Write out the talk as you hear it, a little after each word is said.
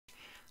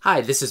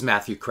Hi, this is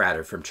Matthew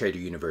Cratter from Trader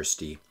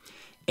University,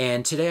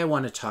 and today I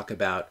want to talk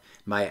about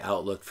my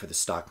outlook for the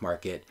stock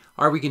market.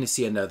 Are we going to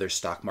see another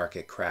stock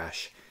market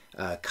crash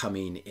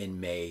coming in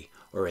May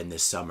or in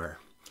this summer?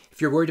 If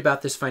you're worried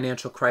about this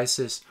financial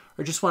crisis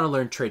or just want to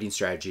learn trading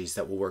strategies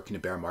that will work in a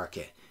bear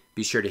market,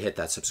 be sure to hit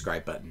that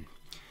subscribe button.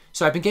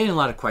 So I've been getting a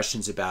lot of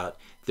questions about,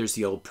 there's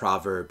the old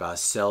proverb,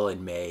 sell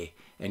in May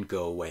and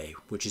go away,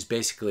 which is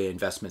basically an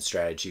investment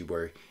strategy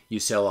where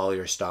you sell all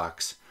your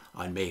stocks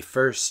on May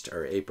 1st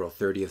or April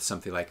 30th,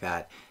 something like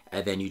that,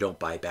 and then you don't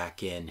buy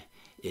back in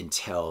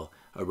until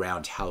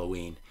around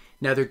Halloween.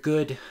 Now they're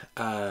good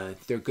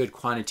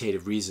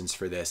quantitative reasons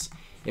for this.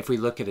 If we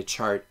look at a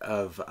chart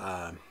of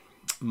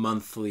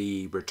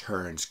monthly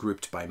returns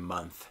grouped by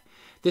month,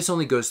 this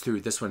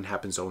one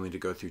happens only to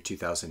go through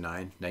 2009,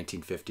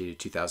 1950 to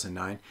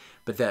 2009,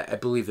 but I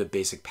believe the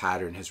basic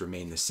pattern has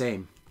remained the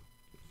same.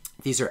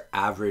 These are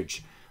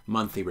average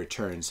monthly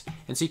returns,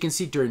 and so you can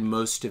see during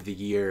most of the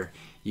year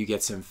you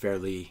get some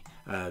fairly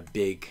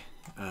big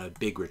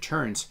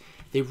returns.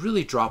 They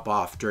really drop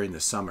off during the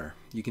summer.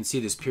 You can see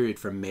this period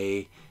from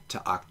May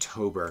to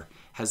October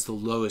has the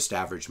lowest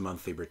average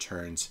monthly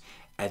returns,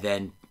 and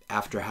then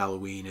after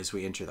Halloween, as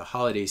we enter the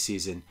holiday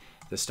season,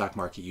 the stock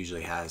market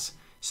usually has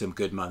some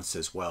good months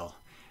as well.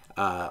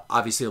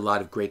 Obviously, a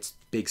lot of great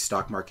big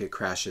stock market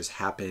crashes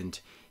happened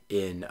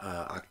in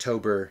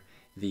October.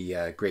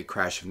 The Great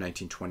Crash of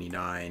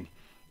 1929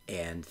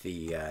 and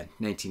the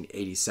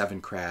 1987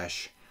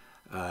 crash.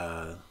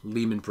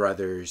 Lehman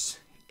Brothers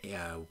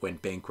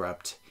went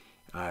bankrupt,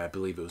 I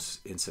believe it was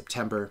in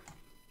September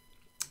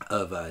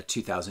of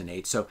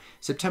 2008. So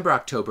September,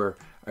 October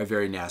are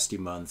very nasty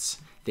months.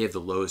 They have the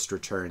lowest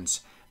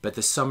returns, but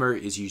the summer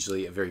is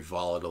usually a very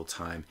volatile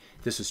time.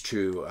 This was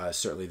true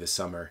certainly the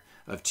summer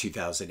of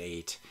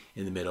 2008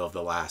 in the middle of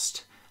the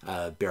last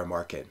bear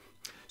market.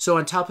 So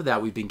on top of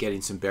that, we've been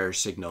getting some bearish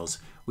signals.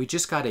 We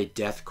just got a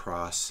death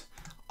cross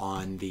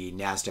on the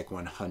NASDAQ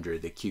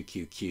 100, the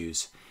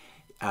QQQs.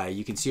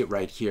 You can see it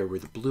right here where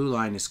the blue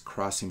line is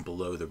crossing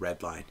below the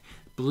red line.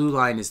 Blue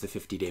line is the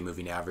 50-day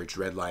moving average.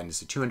 Red line is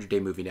the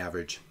 200-day moving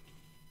average.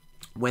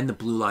 When the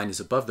blue line is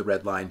above the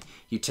red line,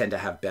 you tend to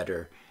have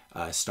better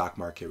stock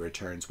market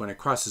returns. When it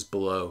crosses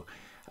below,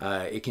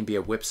 it can be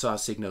a whipsaw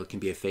signal, it can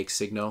be a fake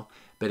signal,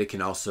 but it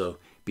can also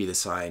be the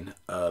sign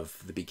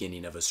of the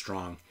beginning of a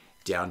strong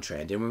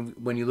downtrend. And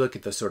when you look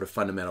at the sort of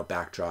fundamental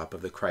backdrop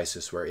of the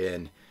crisis we're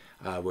in,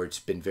 where it's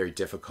been very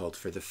difficult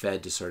for the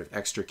Fed to sort of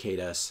extricate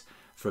us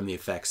from the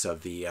effects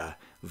of the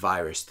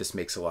virus, this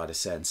makes a lot of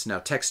sense. Now,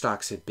 tech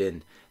stocks have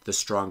been the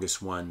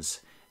strongest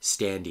ones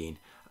standing.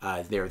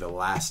 They're the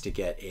last to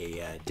get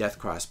a death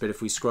cross. But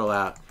if we scroll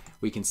out,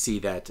 we can see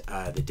that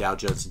the Dow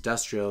Jones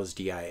Industrials,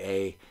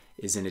 DIA,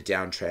 is in a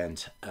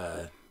downtrend,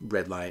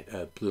 red line,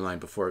 blue line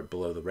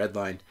below the red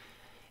line.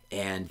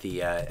 And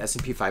the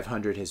S&P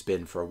 500 has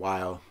been for a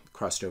while,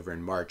 crossed over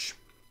in March.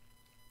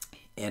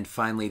 And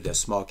finally, the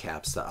small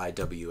caps, the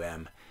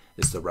IWM,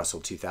 this is the Russell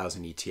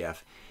 2000 ETF.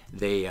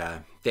 They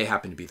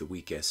happen to be the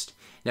weakest.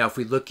 Now, if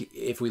we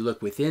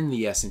look within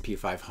the S&P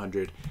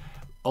 500,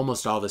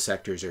 almost all the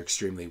sectors are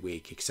extremely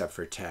weak except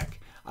for tech.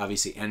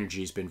 Obviously, energy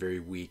has been very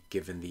weak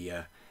given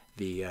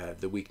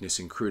the weakness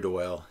in crude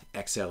oil,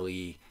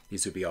 XLE.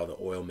 These would be all the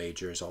oil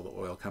majors, all the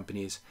oil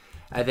companies.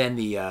 And then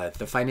the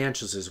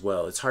financials as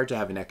well. It's hard to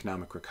have an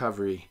economic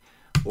recovery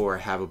or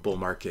have a bull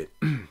market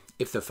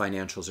if the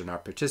financials are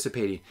not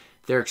participating.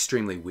 They're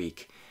extremely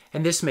weak.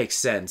 And this makes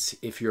sense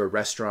if you're a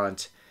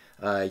restaurant,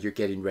 you're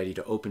getting ready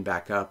to open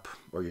back up,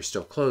 or you're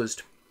still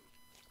closed.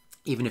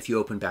 Even if you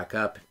open back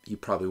up, you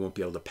probably won't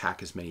be able to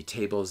pack as many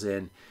tables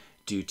in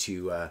due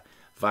to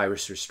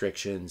virus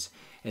restrictions.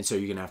 And so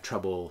you're going to have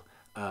trouble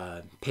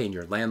paying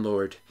your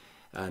landlord.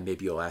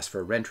 Maybe you'll ask for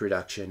a rent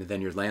reduction, and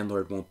then your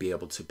landlord won't be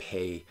able to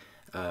pay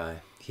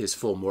his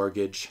full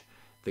mortgage,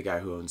 the guy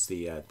who owns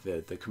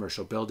the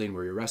commercial building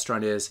where your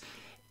restaurant is.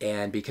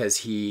 And because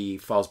he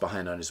falls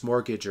behind on his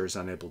mortgage or is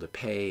unable to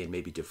pay and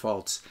maybe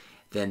defaults,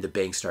 then the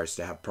bank starts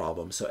to have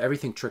problems. So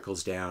everything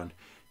trickles down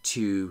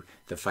to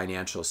the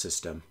financial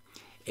system.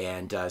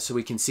 And so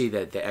we can see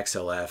that the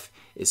XLF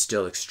is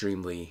still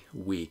extremely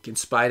weak in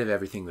spite of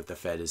everything that the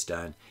Fed has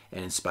done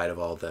and in spite of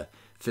all the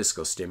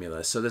fiscal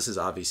stimulus. So this is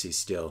obviously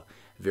still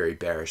very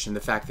bearish. And the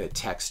fact that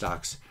tech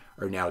stocks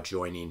are now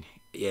joining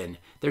in,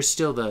 they're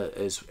still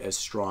as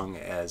strong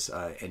as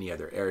any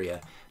other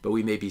area, but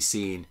we may be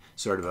seeing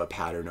sort of a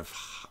pattern of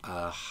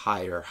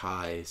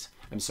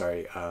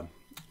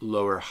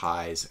lower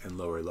highs and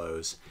lower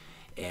lows.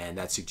 And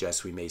that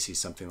suggests we may see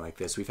something like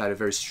this. We've had a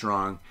very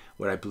strong,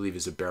 what I believe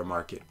is a bear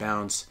market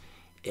bounce.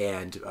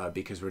 And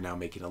because we're now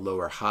making a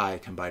lower high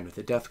combined with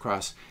a death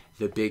cross,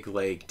 the big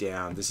leg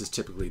down, this is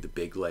typically the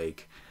big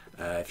leg.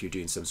 If you're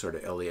doing some sort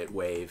of Elliott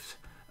wave,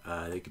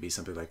 it could be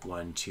something like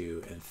 1,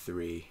 2, and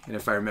 3. And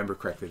if I remember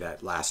correctly,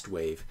 that last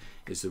wave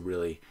is the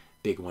really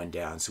big one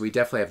down. So we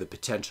definitely have the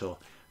potential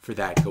for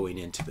that going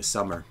into the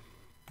summer.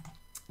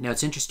 Now,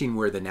 it's interesting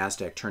where the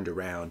NASDAQ turned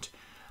around.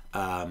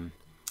 Well,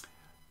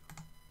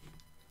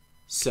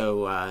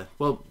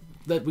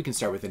 we can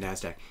start with the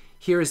NASDAQ.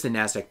 here is the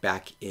NASDAQ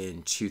back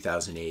in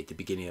 2008, the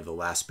beginning of the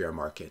last bear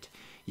market.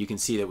 You can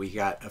see that we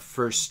got a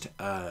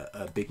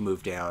big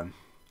move down,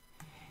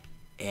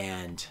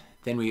 and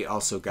then we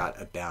also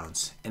got a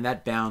bounce. And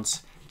that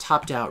bounce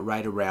topped out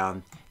right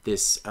around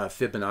this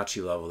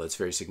Fibonacci level that's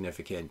very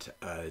significant.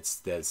 It's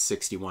the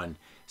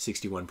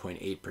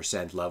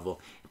 61.8%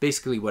 level.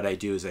 Basically what I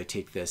do is I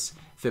take this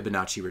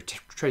Fibonacci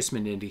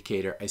retracement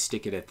indicator, I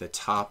stick it at the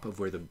top of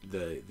where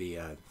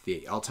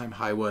the all-time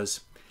high was,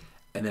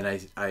 and then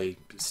I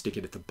stick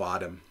it at the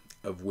bottom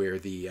of where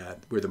the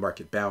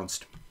market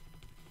bounced.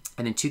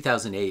 And in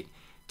 2008,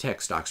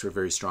 tech stocks were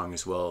very strong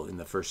as well. In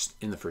the first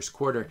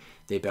quarter,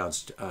 they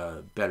bounced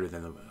higher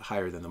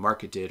than the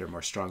market did, or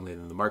more strongly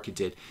than the market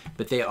did.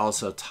 But they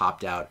also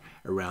topped out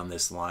around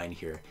this line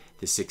here,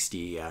 the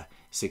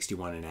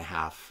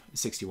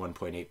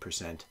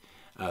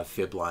 61.8%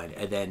 fib line.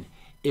 And then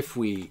if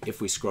we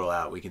scroll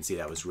out, we can see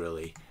that was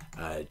really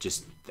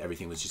just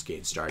everything was just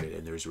getting started,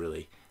 and there was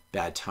really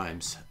bad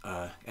times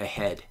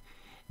ahead.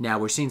 Now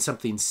we're seeing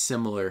something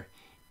similar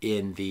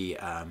in the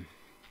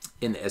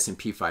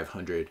S&P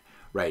 500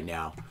 right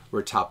now.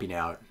 We're topping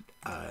out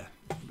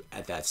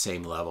at that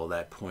same level,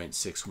 that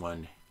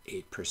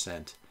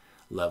 0.618%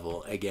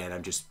 level. Again,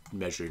 I'm just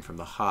measuring from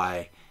the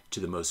high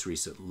to the most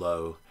recent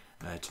low,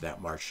 to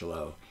that March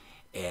low,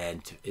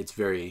 and it's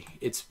very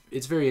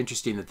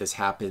interesting that this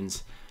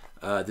happens.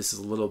 This is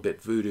a little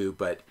bit voodoo,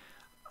 but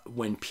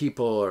when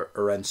people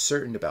are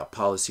uncertain about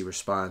policy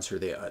response, or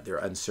they're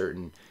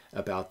uncertain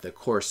about the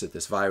course that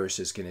this virus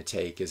is going to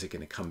take, is it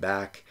going to come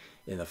back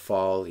in the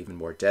fall even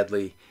more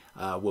deadly?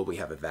 Will we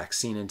have a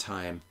vaccine in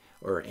time,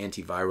 or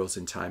antivirals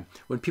in time?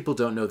 When people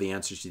don't know the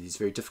answers to these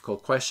very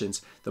difficult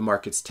questions, the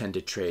markets tend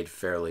to trade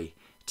fairly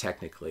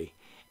technically.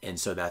 And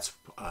so that's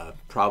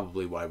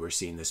probably why we're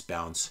seeing this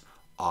bounce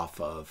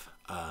off of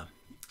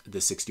the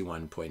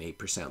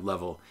 61.8%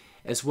 level,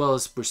 as well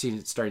as we're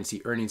starting to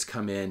see earnings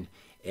come in,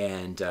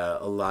 and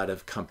a lot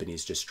of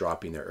companies just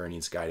dropping their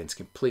earnings guidance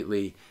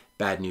completely.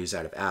 Bad news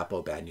out of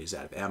Apple, bad news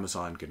out of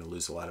Amazon, going to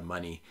lose a lot of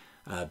money.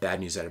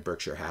 Bad news out of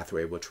Berkshire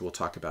Hathaway, which we'll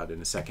talk about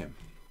in a second.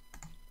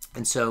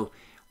 And so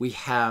we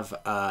have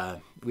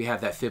that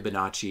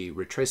Fibonacci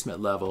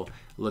retracement level.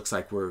 It looks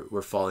like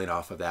we're falling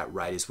off of that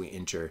right as we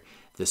enter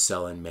the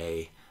sell in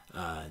May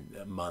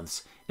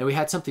months. Now we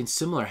had something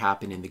similar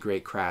happen in the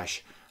great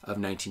crash of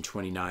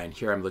 1929.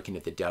 Here I'm looking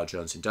at the Dow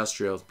Jones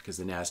Industrial, because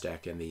the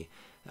NASDAQ and the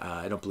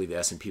I don't believe the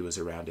S&P was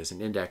around as an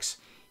index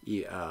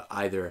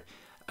either.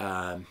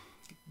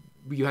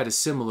 You had a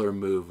similar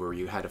move where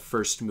you had a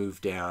first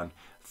move down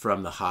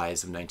from the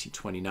highs of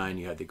 1929.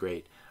 You had the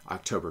great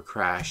October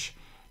crash.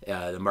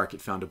 The market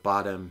found a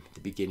bottom at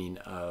the beginning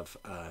of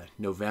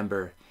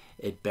November.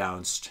 It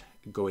bounced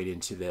going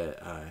into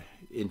the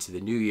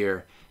new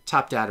year,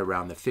 topped out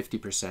around the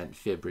 50%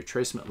 fib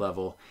retracement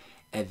level,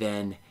 and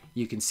then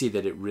you can see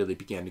that it really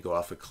began to go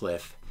off a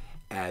cliff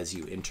as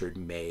you entered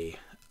May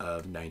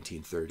of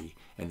 1930,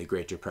 and the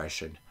Great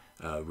Depression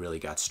really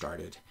got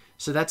started.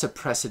 So that's a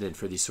precedent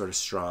for these sort of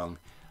strong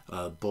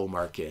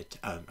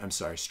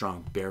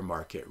strong bear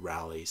market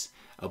rallies,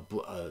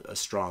 a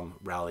strong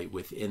rally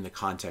within the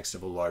context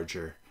of a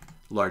larger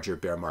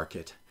bear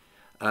market.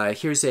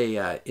 Here's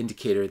a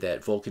indicator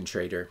that Vulcan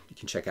Trader, you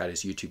can check out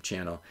his YouTube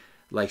channel,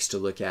 likes to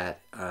look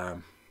at.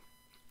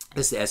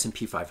 This is the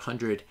S&P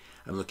 500.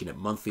 I'm looking at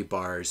monthly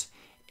bars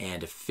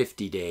and a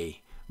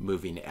 50-day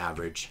moving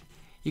average.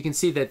 You can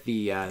see that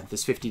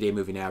this 50-day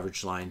moving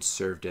average line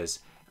served as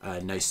a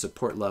nice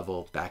support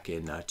level back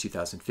in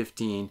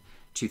 2015,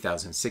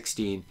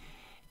 2016,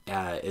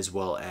 as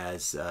well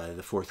as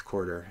the fourth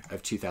quarter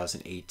of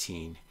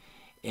 2018.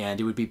 And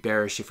it would be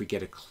bearish if we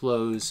get a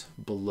close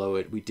below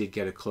it. We did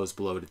get a close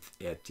below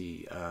it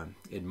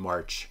in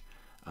March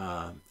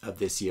of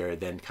this year,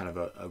 then kind of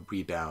a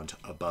rebound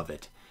above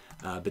it.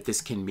 But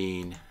this can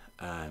mean,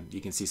 you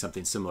can see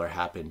something similar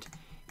happened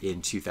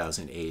in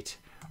 2008,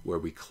 where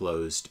we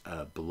closed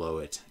below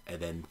it,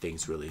 and then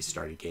things really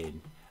started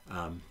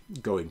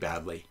going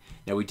badly.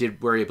 Now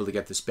we're able to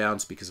get this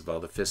bounce because of all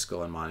the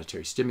fiscal and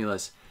monetary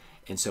stimulus,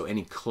 and so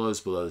any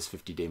close below this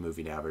 50-day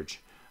moving average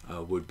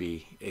would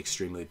be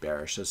extremely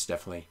bearish. So it's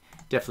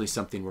definitely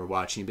something we're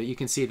watching. But you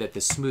can see that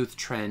the smooth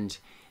trend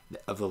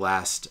of the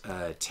last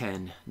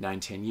 10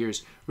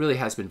 years really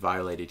has been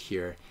violated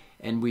here,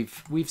 and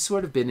we've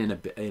sort of been in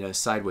a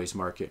sideways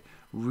market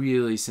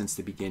really since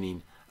the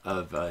beginning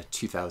of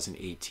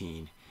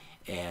 2018,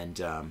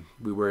 and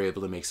we were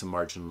able to make some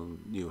marginal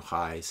new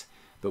highs,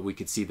 but we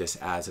could see this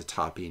as a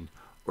topping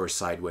or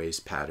sideways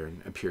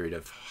pattern, a period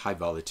of high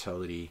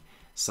volatility,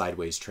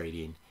 sideways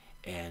trading,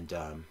 and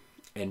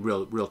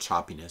real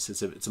choppiness.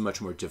 It's a much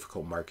more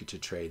difficult market to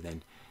trade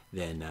than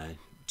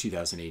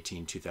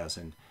 2018,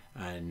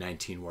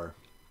 2019 were.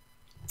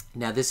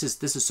 Now this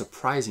is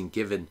surprising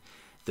given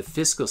the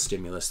fiscal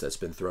stimulus that's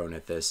been thrown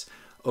at this.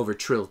 Over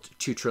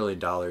 $2 trillion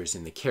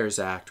in the CARES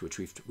Act, which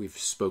we've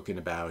spoken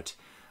about,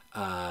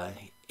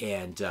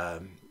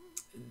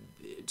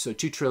 so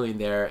 $2 trillion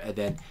there, and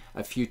then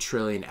a few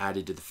trillion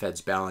added to the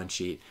Fed's balance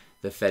sheet.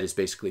 The Fed is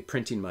basically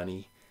printing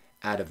money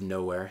out of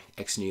nowhere,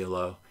 ex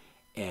nihilo,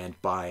 and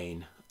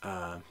buying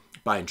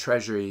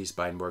treasuries,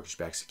 buying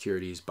mortgage-backed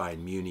securities,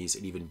 buying munis,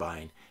 and even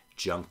buying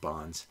junk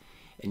bonds.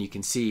 And you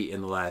can see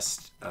in the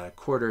last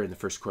quarter, in the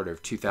first quarter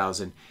of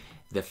 2000,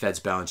 the Fed's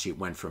balance sheet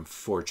went from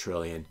 4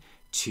 trillion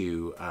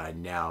to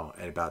now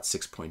at about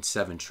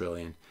 6.7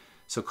 trillion.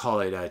 So call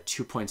it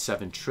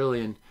 2.7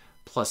 trillion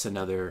plus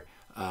another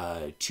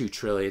 2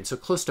 trillion. So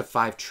close to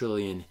 5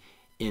 trillion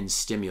in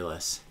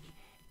stimulus.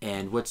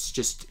 And what's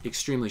just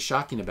extremely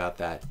shocking about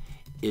that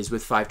is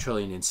with 5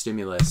 trillion in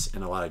stimulus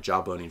and a lot of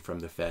job owning from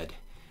the Fed,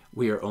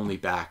 we are only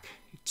back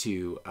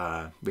to,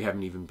 we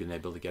haven't even been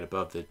able to get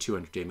above the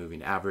 200-day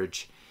moving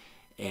average.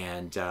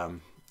 And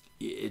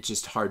it's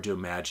just hard to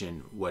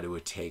imagine what it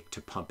would take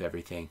to pump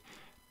everything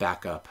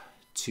back up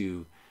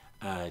to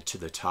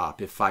the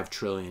top. If 5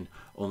 trillion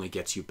only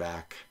gets you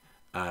back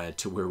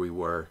to where we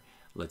were,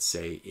 let's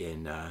say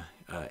in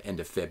end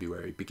of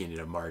February, beginning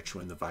of March,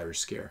 when the virus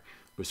scare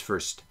was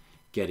first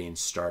getting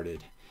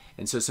started.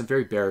 And so some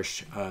very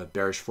bearish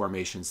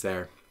formations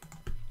there.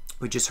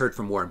 We just heard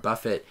from Warren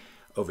Buffett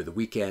over the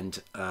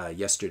weekend,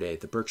 yesterday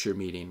at the Berkshire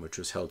meeting, which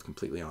was held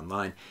completely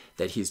online,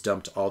 that he's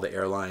dumped all the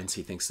airlines.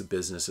 He thinks the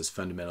business has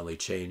fundamentally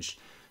changed.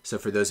 So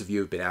for those of you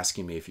who've been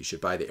asking me if you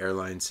should buy the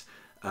airlines,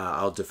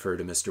 I'll defer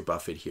to Mr.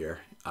 Buffett here.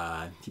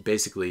 He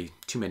basically,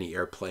 too many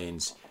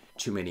airplanes,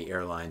 too many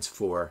airlines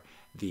for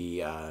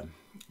the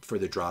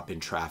drop in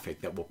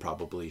traffic that we'll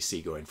probably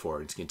see going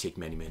forward. It's going to take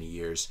many, many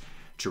years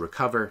to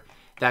recover.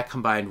 That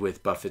combined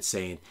with Buffett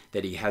saying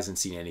that he hasn't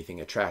seen anything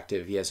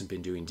attractive, he hasn't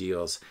been doing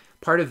deals.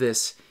 Part of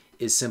this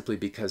is simply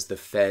because the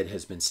Fed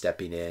has been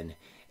stepping in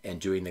and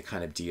doing the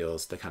kind of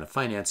deals, the kind of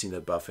financing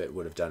that Buffett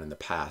would have done in the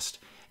past.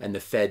 And the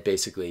Fed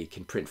basically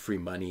can print free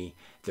money.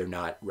 They're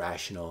not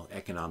rational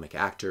economic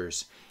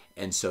actors.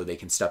 And so they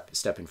can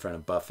step in front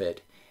of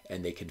Buffett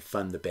and they can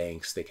fund the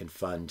banks. They can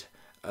fund,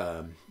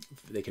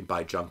 they can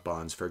buy junk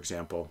bonds, for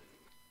example.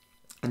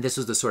 And this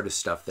was the sort of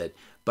stuff that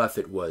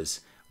Buffett was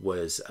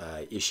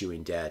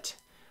issuing debt,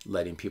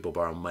 letting people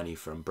borrow money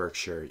from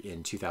Berkshire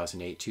in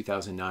 2008,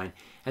 2009.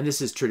 And this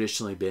has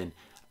traditionally been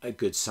a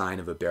good sign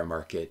of a bear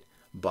market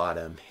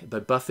bottom.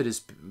 But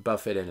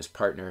Buffett and his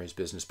partner, his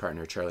business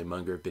partner, Charlie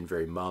Munger, have been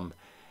very mum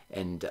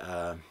and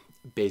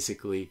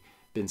basically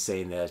been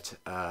saying that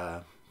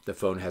the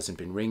phone hasn't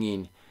been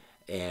ringing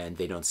and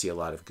they don't see a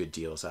lot of good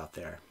deals out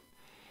there.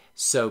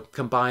 So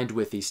combined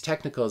with these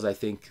technicals, I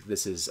think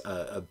this is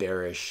a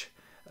bearish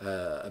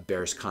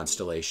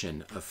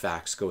constellation of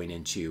facts going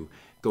into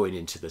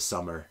the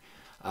summer.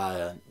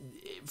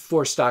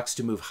 For stocks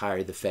to move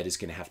higher, the Fed is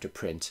going to have to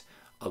print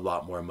a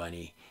lot more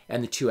money.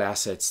 And the two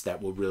assets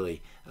that will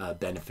really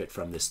benefit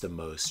from this the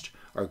most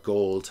are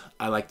gold.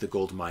 I like the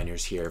gold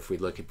miners here. If we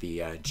look at the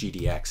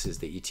GDX is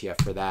the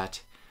ETF for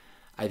that,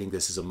 I think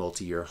this is a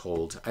multi-year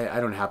hold.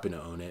 I don't happen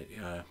to own it.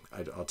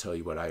 I'll tell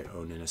you what I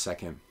own in a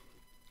second.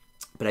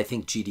 But I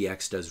think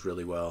GDX does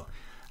really well.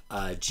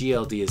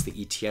 GLD is the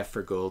ETF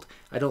for gold.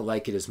 I don't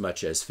like it as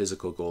much as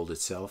physical gold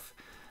itself.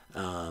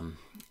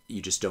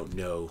 You just don't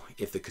know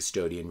if the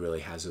custodian really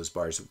has those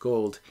bars of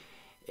gold.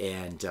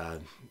 And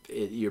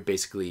you're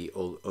basically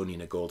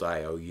owning a gold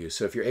IOU.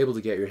 So if you're able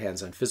to get your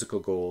hands on physical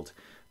gold,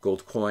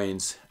 gold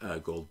coins,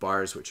 gold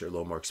bars, which are a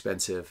little more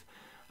expensive,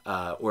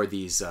 or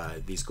these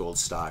gold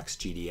stocks,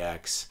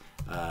 GDX,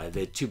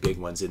 the two big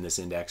ones in this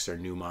index are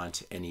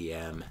Newmont,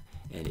 NEM,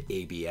 and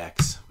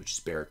ABX, which is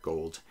Barrick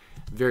Gold.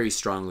 Very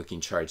strong looking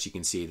charts. You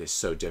can see they're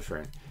so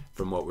different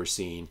from what we're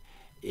seeing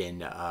in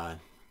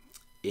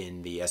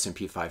the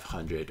S&P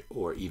 500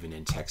 or even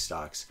in tech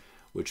stocks,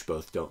 which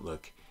both don't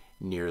look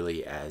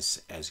nearly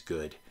as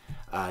good.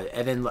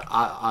 And then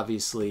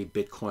obviously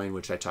Bitcoin,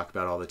 which I talk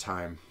about all the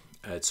time.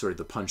 It's sort of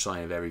the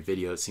punchline of every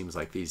video, it seems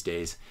like these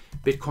days.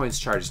 Bitcoin's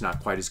chart is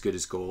not quite as good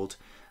as gold,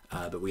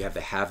 but we have the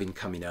halving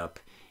coming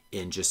up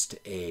in just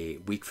a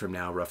week from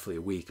now, roughly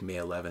a week, May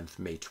 11th,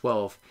 May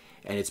 12th,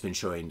 and it's been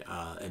showing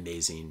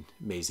amazing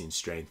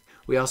strength.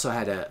 We also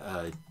had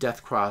a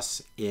death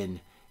cross in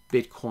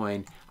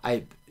Bitcoin.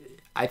 I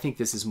think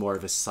this is more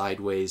of a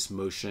sideways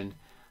motion.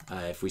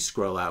 If we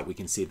scroll out, we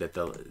can see that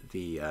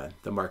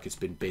the market's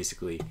been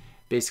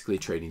basically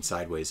trading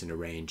sideways in a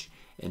range.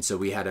 And so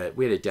we had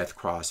a death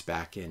cross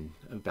back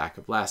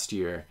of last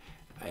year,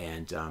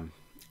 and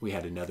we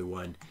had another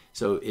one.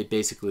 So it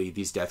basically,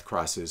 these death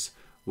crosses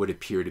would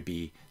appear to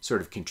be sort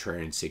of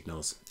contrarian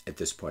signals at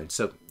this point.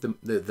 So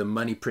the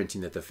money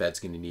printing that the Fed's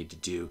going to need to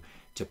do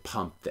to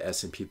pump the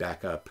S&P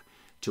back up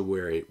to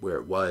where it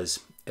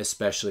was,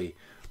 especially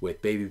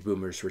with baby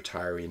boomers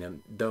retiring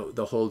and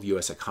the whole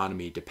U.S.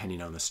 economy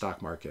depending on the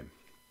stock market.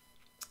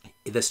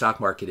 The stock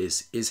market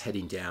is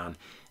heading down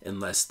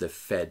unless the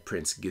Fed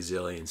prints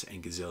gazillions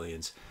and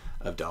gazillions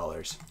of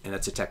dollars. And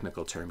that's a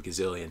technical term,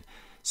 gazillion.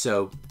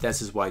 So this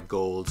is why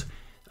gold,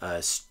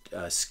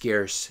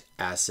 scarce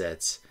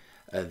assets,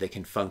 they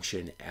can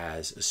function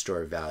as a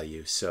store of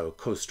value. So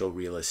coastal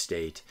real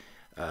estate,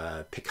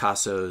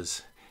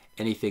 Picasso's,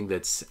 anything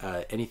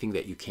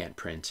that you can't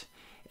print.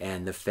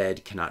 And the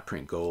Fed cannot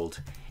print gold,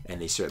 and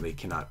they certainly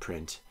cannot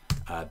print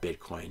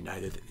Bitcoin.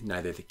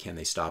 Neither can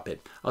they stop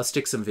it. I'll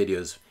stick some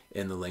videos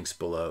in the links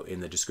below,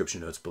 in the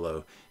description notes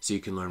below, so you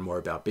can learn more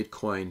about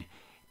Bitcoin.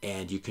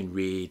 And you can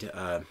read,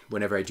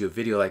 whenever I do a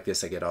video like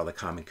this, I get all the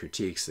common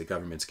critiques. The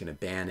government's going to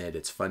ban it.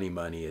 It's funny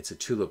money. It's a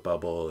tulip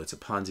bubble. It's a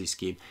Ponzi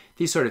scheme.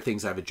 These sort of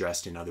things I've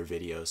addressed in other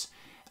videos.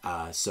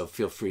 So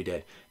feel free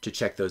to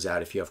check those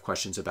out if you have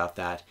questions about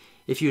that.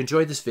 If you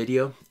enjoyed this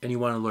video and you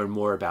want to learn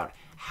more about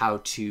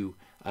how to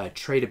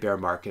trade a bear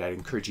market, I'd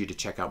encourage you to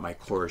check out my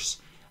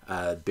course,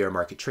 Bear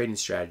Market Trading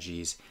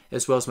Strategies,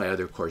 as well as my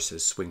other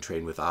courses, Swing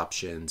Trading with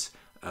Options,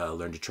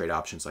 Learn to Trade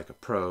Options Like a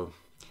Pro,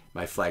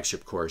 my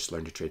flagship course,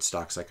 Learn to Trade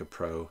Stocks Like a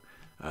Pro,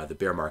 the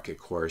Bear Market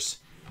course.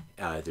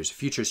 There's a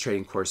futures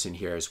trading course in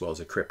here, as well as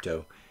a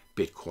crypto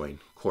Bitcoin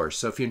course.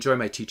 So if you enjoy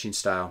my teaching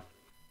style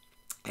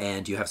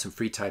and you have some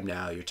free time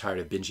now, you're tired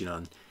of binging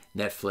on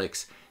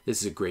Netflix,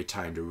 this is a great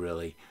time to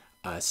really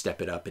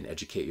step it up and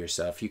educate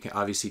yourself. You can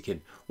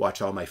obviously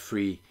watch all my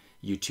free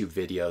YouTube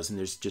videos, and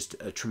there's just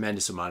a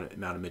tremendous amount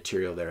of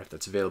material there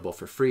that's available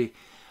for free.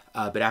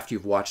 But after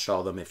you've watched all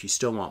of them, if you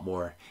still want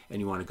more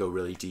and you want to go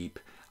really deep,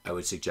 I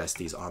would suggest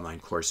these online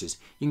courses.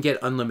 You can get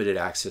unlimited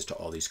access to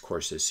all these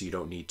courses, so you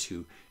don't need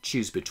to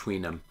choose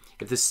between them.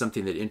 If this is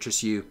something that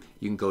interests you,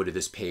 you can go to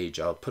this page.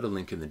 I'll put a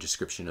link in the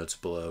description notes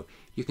below.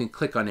 You can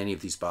click on any of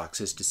these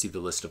boxes to see the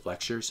list of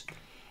lectures.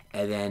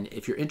 And then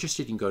if you're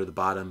interested, you can go to the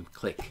bottom,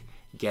 click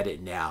Get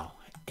It Now.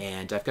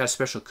 And I've got a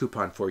special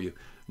coupon for you.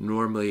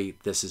 Normally,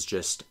 this is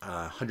just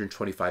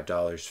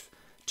 $125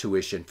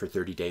 tuition for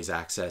 30 days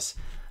access.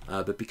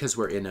 But because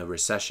we're in a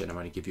recession, I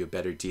want to give you a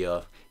better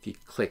deal. If you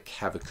click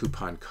have a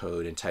coupon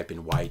code and type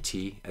in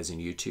YT, as in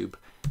YouTube,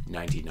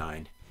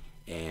 99,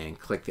 and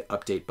click the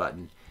update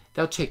button,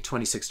 that'll take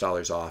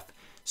 $26 off.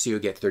 So you'll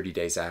get 30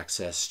 days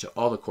access to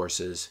all the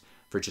courses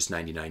for just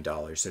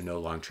 $99. So no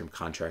long-term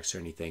contracts or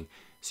anything.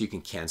 So you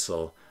can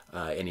cancel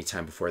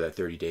anytime before that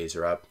 30 days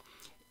are up,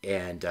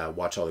 and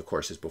watch all the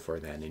courses before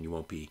then, and you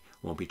won't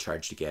be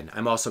charged again.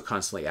 I'm also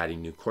constantly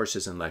adding new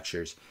courses and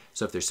lectures.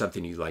 So if there's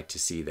something you'd like to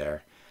see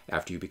there,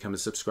 after you become a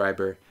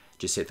subscriber,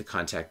 just hit the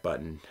contact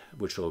button,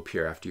 which will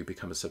appear after you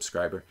become a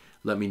subscriber.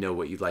 Let me know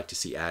what you'd like to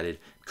see added.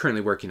 I'm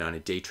currently working on a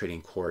day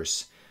trading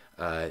course,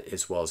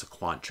 as well as a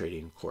quant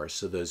trading course.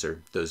 So those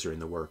are in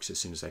the works as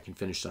soon as I can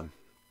finish them.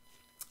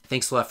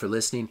 Thanks a lot for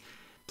listening.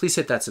 Please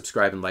hit that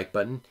subscribe and like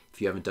button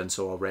if you haven't done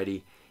so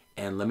already.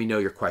 And let me know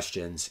your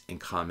questions and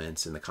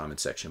comments in the comment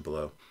section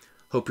below.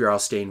 Hope you're all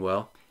staying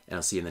well, and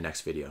I'll see you in the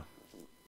next video.